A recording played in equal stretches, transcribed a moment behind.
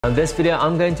In this video,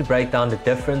 I'm going to break down the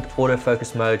different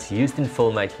autofocus modes used in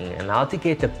filmmaking and how to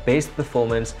get the best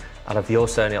performance out of your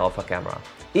Sony Alpha camera.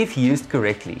 If used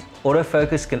correctly,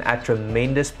 autofocus can add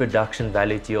tremendous production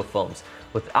value to your films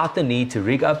without the need to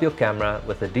rig up your camera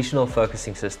with additional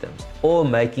focusing systems or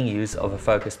making use of a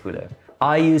focus puller.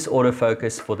 I use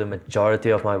autofocus for the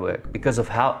majority of my work because of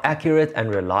how accurate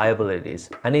and reliable it is,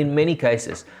 and in many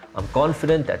cases, I'm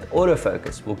confident that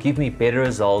autofocus will give me better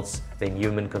results than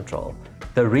human control.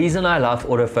 The reason I love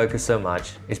autofocus so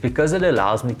much is because it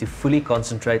allows me to fully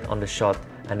concentrate on the shot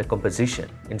and the composition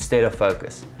instead of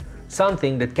focus,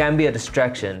 something that can be a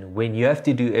distraction when you have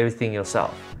to do everything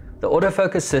yourself. The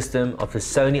autofocus system of the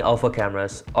Sony Alpha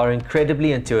cameras are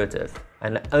incredibly intuitive,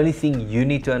 and the only thing you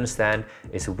need to understand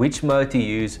is which mode to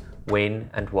use, when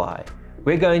and why.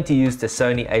 We're going to use the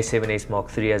Sony A7S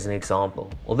Mark III as an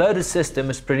example, although the system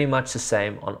is pretty much the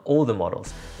same on all the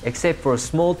models, except for a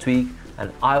small tweak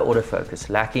and eye autofocus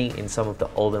lacking in some of the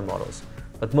older models,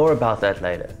 but more about that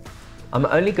later. I'm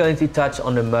only going to touch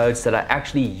on the modes that I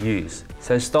actually use.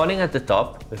 So starting at the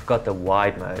top, we've got the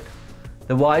wide mode.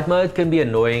 The wide mode can be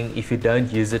annoying if you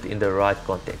don't use it in the right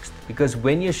context, because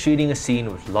when you're shooting a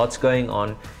scene with lots going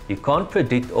on, you can't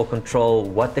predict or control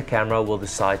what the camera will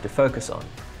decide to focus on.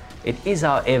 It is,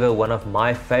 however, one of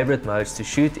my favorite modes to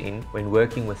shoot in when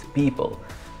working with people,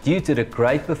 due to the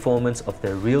great performance of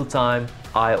the real-time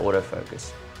eye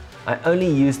autofocus. I only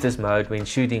use this mode when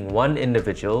shooting one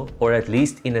individual, or at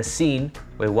least in a scene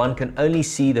where one can only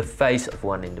see the face of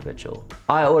one individual.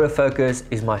 Eye autofocus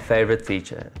is my favorite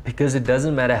feature because it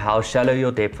doesn't matter how shallow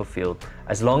your depth of field,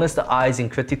 as long as the eye is in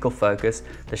critical focus,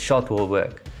 the shot will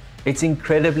work. It's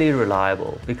incredibly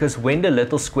reliable because when the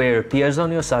little square appears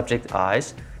on your subject's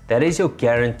eyes, that is your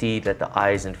guarantee that the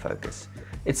eye is in focus.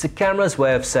 It's the camera's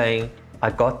way of saying, I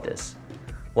got this.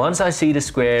 Once I see the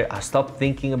square, I stop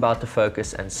thinking about the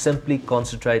focus and simply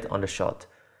concentrate on the shot.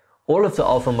 All of the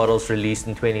Alpha models released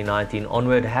in 2019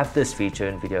 onward have this feature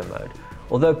in video mode,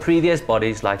 although previous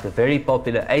bodies like the very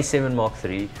popular A7 Mark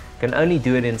III can only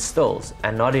do it in stills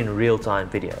and not in real-time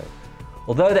video.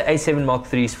 Although the A7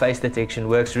 Mark III's face detection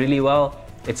works really well,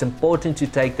 it's important to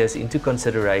take this into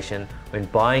consideration when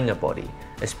buying a body,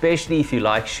 especially if you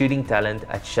like shooting talent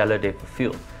at shallow depth of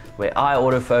field, where eye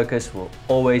autofocus will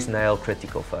always nail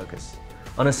critical focus.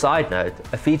 On a side note,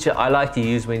 a feature I like to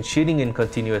use when shooting in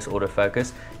continuous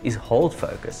autofocus is hold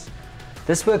focus.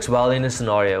 This works well in a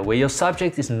scenario where your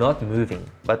subject is not moving,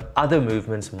 but other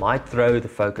movements might throw the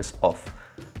focus off.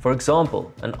 For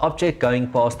example, an object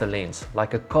going past the lens,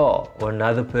 like a car or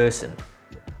another person.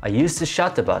 I use the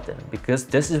shutter button because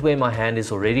this is where my hand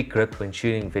is already gripped when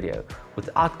shooting video,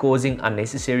 without causing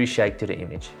unnecessary shake to the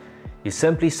image. You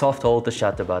simply soft hold the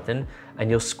shutter button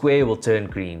and your square will turn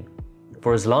green.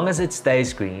 For as long as it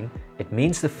stays green, it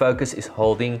means the focus is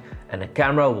holding and the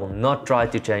camera will not try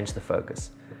to change the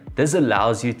focus. This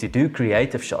allows you to do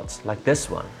creative shots like this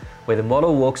one, where the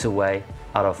model walks away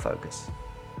out of focus.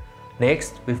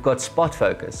 Next, we've got spot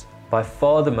focus, by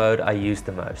far the mode I use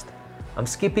the most. I'm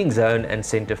skipping zone and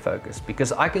center focus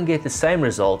because I can get the same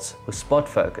results with spot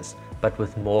focus, but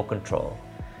with more control.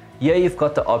 Here you've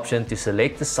got the option to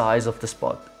select the size of the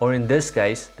spot, or in this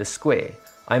case, the square.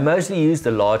 I mostly use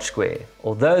the large square,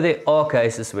 although there are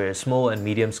cases where a small and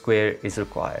medium square is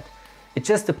required. It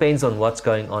just depends on what's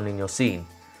going on in your scene.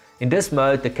 In this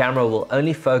mode, the camera will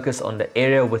only focus on the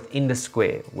area within the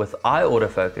square, with eye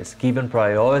autofocus given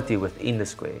priority within the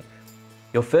square.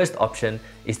 Your first option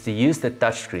is to use the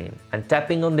touchscreen and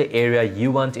tapping on the area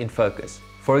you want in focus.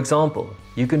 For example,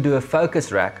 you can do a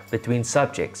focus rack between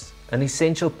subjects, an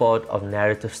essential part of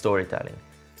narrative storytelling.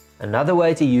 Another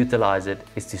way to utilize it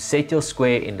is to set your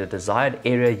square in the desired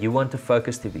area you want the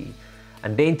focus to be,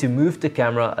 and then to move the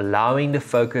camera, allowing the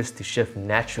focus to shift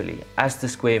naturally as the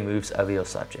square moves over your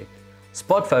subject.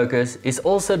 Spot focus is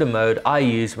also the mode I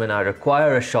use when I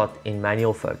require a shot in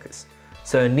manual focus.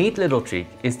 So a neat little trick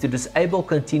is to disable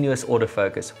continuous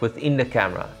autofocus within the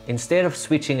camera instead of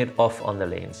switching it off on the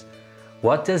lens.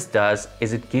 What this does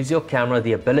is it gives your camera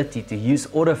the ability to use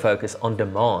autofocus on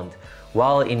demand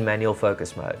while in manual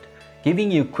focus mode,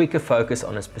 giving you quicker focus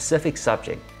on a specific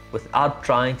subject without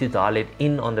trying to dial it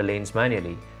in on the lens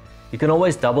manually. You can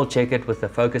always double check it with the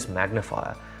focus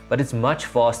magnifier, but it's much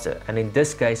faster, and in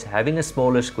this case having a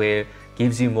smaller square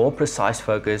gives you more precise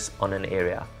focus on an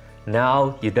area.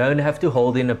 Now you don't have to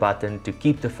hold in a button to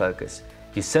keep the focus.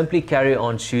 You simply carry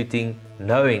on shooting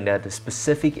knowing that a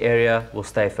specific area will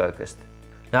stay focused.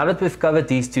 Now that we've covered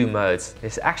these two modes,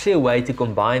 there's actually a way to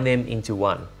combine them into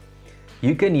one.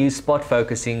 You can use spot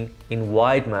focusing in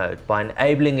wide mode by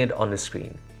enabling it on the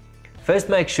screen. First,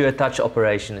 make sure touch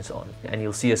operation is on and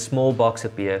you'll see a small box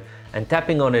appear, and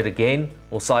tapping on it again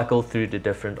will cycle through the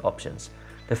different options.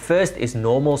 The first is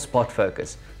normal spot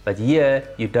focus, but here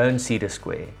you don't see the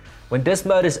square. When this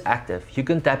mode is active, you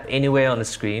can tap anywhere on the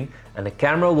screen and the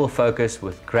camera will focus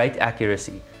with great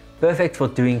accuracy, perfect for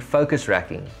doing focus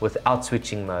racking without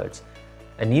switching modes.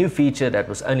 A new feature that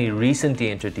was only recently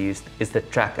introduced is the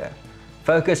tracker.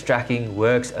 Focus tracking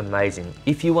works amazing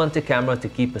if you want the camera to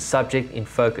keep a subject in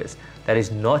focus that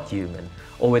is not human,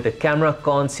 or where the camera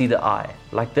can't see the eye,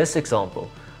 like this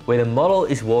example, where the model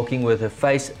is walking with her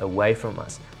face away from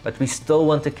us, but we still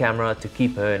want the camera to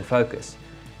keep her in focus.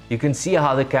 You can see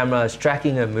how the camera is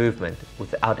tracking her movement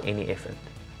without any effort.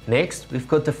 Next, we've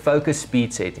got the focus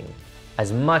speed setting.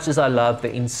 As much as I love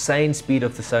the insane speed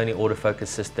of the Sony autofocus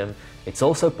system, it's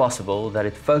also possible that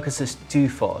it focuses too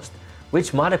fast,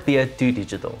 which might appear too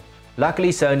digital. Luckily,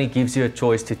 Sony gives you a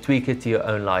choice to tweak it to your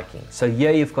own liking, so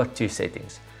here you've got two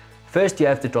settings. First, you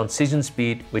have the transition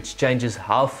speed, which changes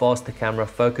how fast the camera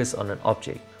focuses on an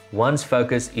object once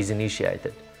focus is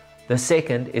initiated. The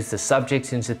second is the subject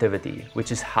sensitivity,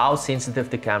 which is how sensitive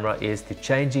the camera is to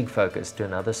changing focus to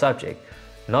another subject.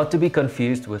 Not to be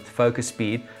confused with focus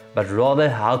speed, but rather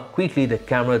how quickly the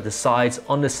camera decides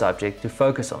on the subject to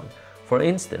focus on. For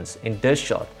instance, in this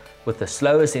shot, with the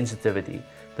slower sensitivity,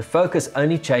 the focus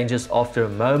only changes after a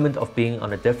moment of being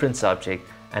on a different subject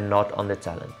and not on the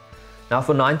talent. Now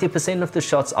for 90% of the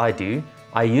shots I do,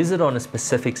 I use it on a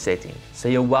specific setting, so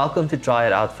you're welcome to try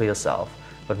it out for yourself.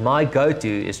 But my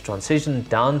go-to is transition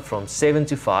down from 7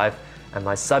 to 5 and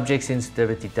my subject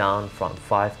sensitivity down from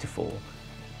 5 to 4.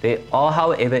 There are,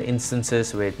 however,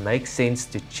 instances where it makes sense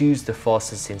to choose the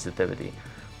fastest sensitivity.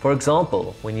 For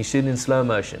example, when you shoot in slow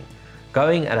motion,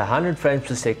 going at 100 frames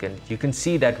per second, you can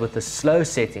see that with the slow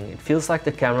setting, it feels like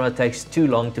the camera takes too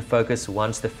long to focus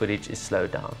once the footage is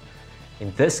slowed down.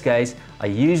 In this case, I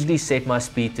usually set my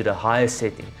speed to the highest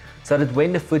setting, so that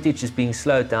when the footage is being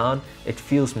slowed down, it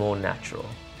feels more natural.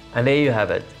 And there you have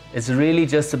it. It's really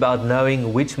just about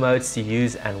knowing which modes to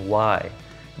use and why.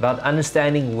 About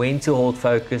understanding when to hold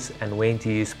focus and when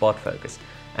to use spot focus,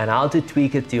 and how to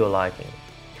tweak it to your liking.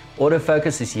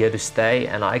 Autofocus is here to stay,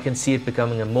 and I can see it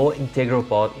becoming a more integral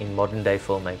part in modern day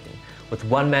filmmaking, with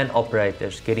one-man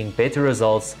operators getting better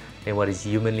results than what is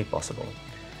humanly possible.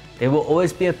 There will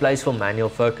always be a place for manual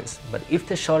focus, but if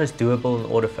the shot is doable in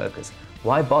autofocus,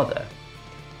 why bother?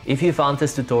 If you found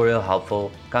this tutorial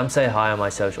helpful, come say hi on my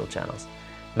social channels.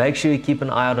 Make sure you keep an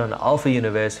eye out on the Alpha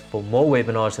Universe for more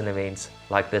webinars and events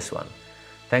like this one.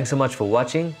 Thanks so much for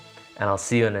watching, and I'll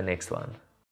see you in the next one.